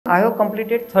I have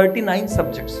completed 39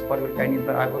 subjects for your kind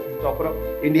inquiry. I was the topper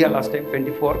of India last time,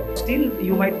 24. Still,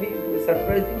 you might be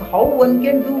surprising how one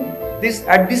can do this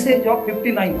at this age of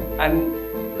 59. I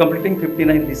am completing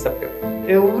 59 this September.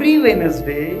 Every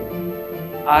Wednesday,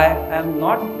 I am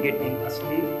not getting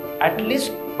asleep at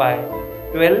least by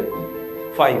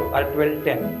 12:05 or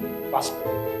 12:10 past.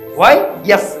 Why?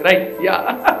 Yes, right. Yeah,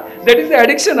 that is the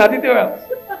addiction, Aditya.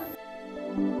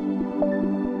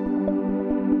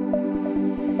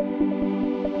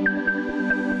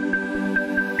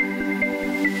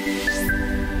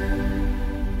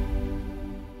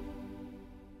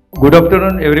 Good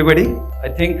afternoon, everybody. I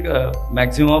think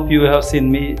maximum of you have seen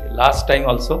me last time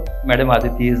also. Madam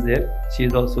Aditi is there. She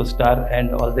is also star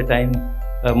and all the time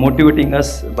motivating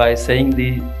us by saying the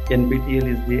NPTEL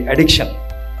is the addiction.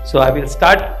 So I will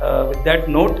start with that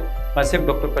note. Myself,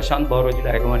 Dr. Prashant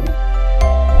Baurojila Agawani.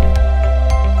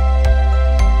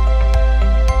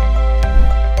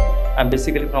 I am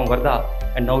basically from Wardha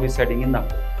and now residing in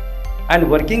Nagpur and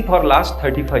working for last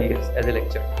 35 years as a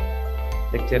lecturer.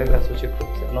 Associate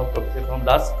professor, now professor from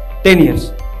last 10 years.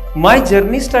 My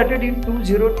journey started in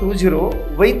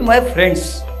 2020 with my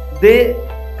friends. They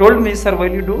told me, sir,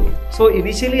 what will you do? So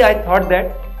initially I thought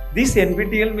that this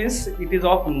NPTEL means it is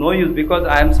of no use because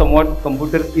I am somewhat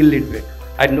computer illiterate.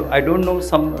 I don't know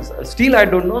still I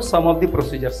don't know some of the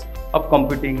procedures of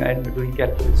computing and doing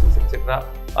calculations, etc.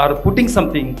 or putting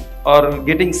something or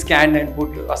getting scanned and put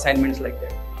assignments like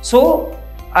that. So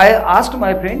I asked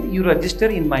my friend, you register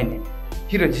in my name.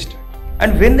 He registered,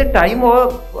 and when the time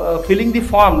of filling the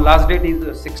form, last date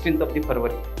is 16th of the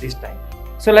February this time.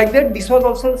 So like that, this was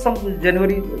also some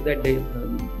January that day,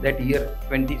 that year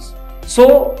 20s. So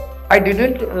I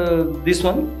didn't this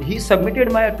one. He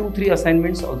submitted my 2-3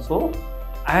 assignments also,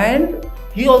 and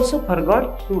he also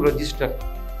forgot to register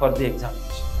for the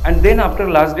examination. And then after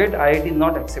last date, I did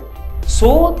not accept.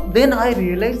 So then I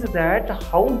realized that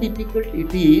how difficult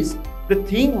it is. The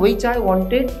thing which I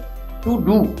wanted to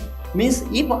do. Means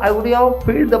if I would have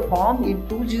filled the form in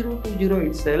 2020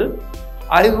 itself,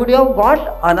 I would have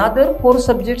got another 4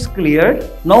 subjects cleared.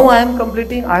 Now I have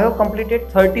completed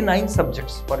 39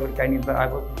 subjects for your kind inquiry. I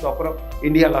was the topper of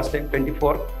India last time,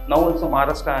 24. Now also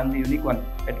Maharashtra, I am the unique one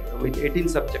with 18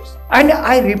 subjects. And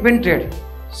I repented.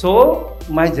 So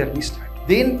my journey started.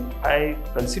 Then I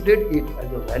considered it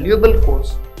as a valuable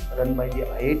course run by the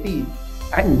IIT.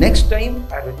 And next time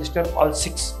I registered all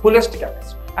 6, fullest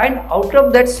capacity. And out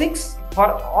of that 6, for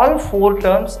all 4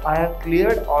 terms, I have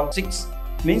cleared all 6.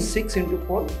 Means 6 into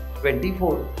 4,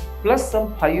 24. Plus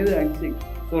some 5 and 6.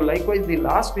 So likewise, the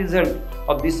last result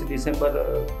of this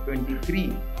December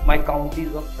 23, my count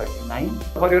is of 39.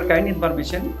 For your kind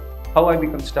information, how I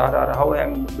become star or how I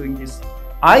am doing this.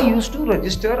 I used to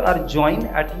register or join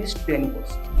at least 10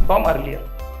 courses from earlier.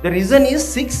 The reason is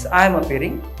 6 I am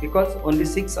appearing because only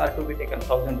 6 are to be taken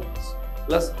 1000 rupees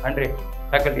plus 100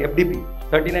 faculty FDP,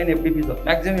 39 FDPs,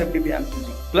 maximum FDP I am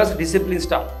choosing, plus discipline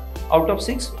staff. Out of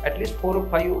 6, at least 4 or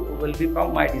 5 will be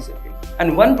from my discipline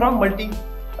and 1 from multi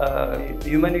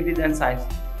humanities and science,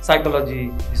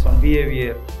 psychology, this one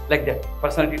behavior, like that,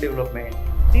 personality development.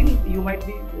 Still, you might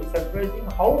be surprising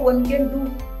how one can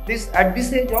do this at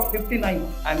this age of 59.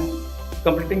 I am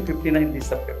completing 59 this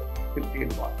September,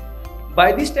 51.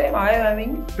 By this time, I am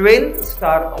having 12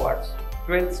 star awards,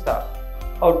 12 star.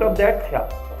 Out of that, yeah,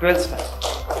 12 stars.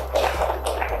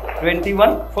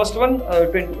 21, first one,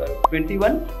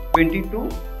 21, 22,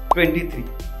 23.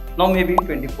 Now maybe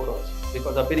 24 also.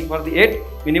 Because appearing for the 8,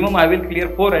 minimum I will clear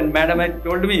 4. And madam had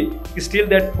told me, still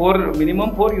that 4,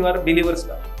 minimum 4, you are believer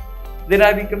star. Then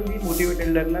I became the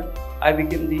motivated learner. I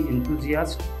became the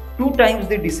enthusiast. 2 times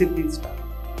the discipline star.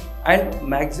 And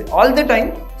all the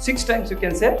time, 6 times you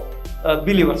can say,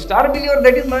 believer. Star believer,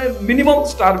 that is my minimum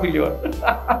star believer.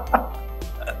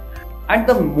 And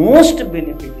the most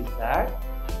benefit is that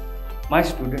my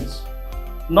students,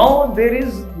 now there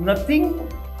is nothing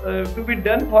to be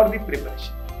done for the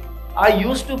preparation. I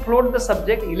used to float the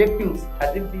subject electives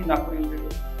as if the Nagpur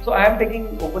University. So I am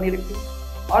taking open electives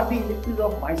or the electives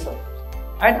of my subjects.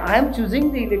 And I am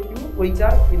choosing the electives which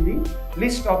are in the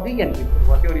list of the NPTEL.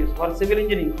 Whatever is for civil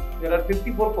engineering, there are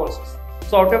 54 courses.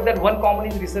 So out of that, 1 common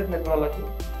is research methodology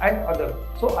and other.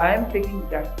 So I am taking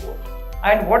that course.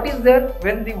 And what is there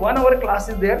when the 1 hour class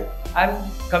is there? I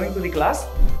am coming to the class.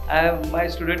 My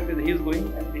student he is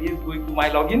going to my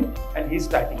login and he is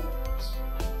starting the class.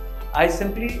 I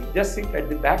simply just sit at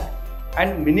the back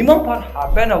and minimum for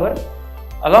half an hour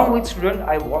along with student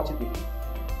I watch the video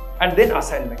and then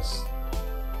assignments.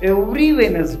 Every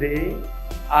Wednesday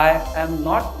I am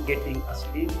not getting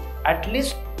asleep at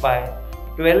least by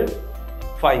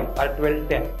 12:05 or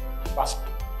 12:10 past.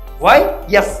 Why?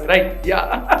 Yes, right.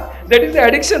 Yeah. That is the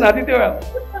addiction, Aditya ma'am.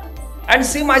 And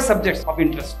see my subjects of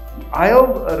interest. I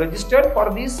have registered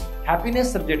for this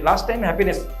happiness subject. Last time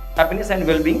happiness and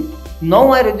well-being.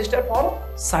 Now I register for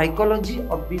psychology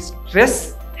of the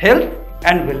stress, health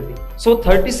and well-being. So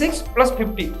 36 plus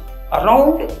 50,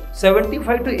 around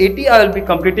 75 to 80 I will be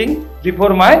completing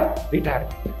before my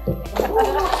retirement.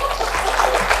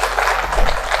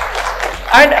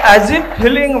 And as if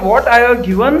feeling what I have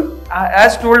given,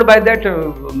 as told by that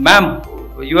ma'am,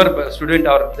 your student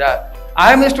or the,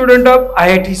 I am a student of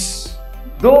IITs.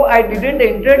 Though I didn't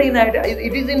enter in IIT,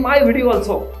 it is in my video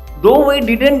also. Though we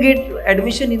didn't get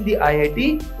admission in the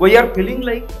IIT, we are feeling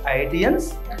like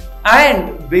IITians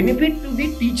and benefit to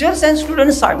the teachers and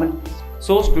students simultaneously.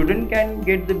 So student can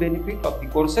get the benefit of the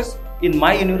courses in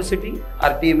my university,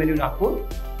 RTMNU Nagpur.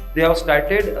 They have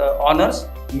started honors,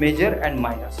 major and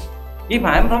minors. If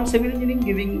I am from civil engineering,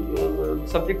 giving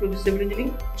subject to the civil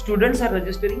engineering, students are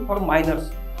registering for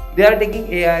minors. They are taking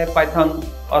AI, Python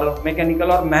or mechanical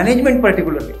or management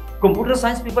particularly. Computer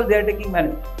science people, they are taking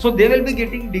management. So they will be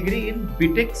getting degree in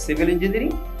BTech civil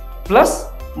engineering plus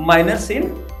minors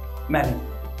in management.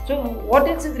 So what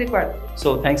else is required?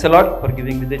 So thanks a lot for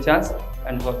giving me the chance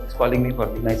and for calling me for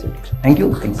the nice invitation. Thank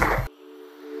you. Thanks.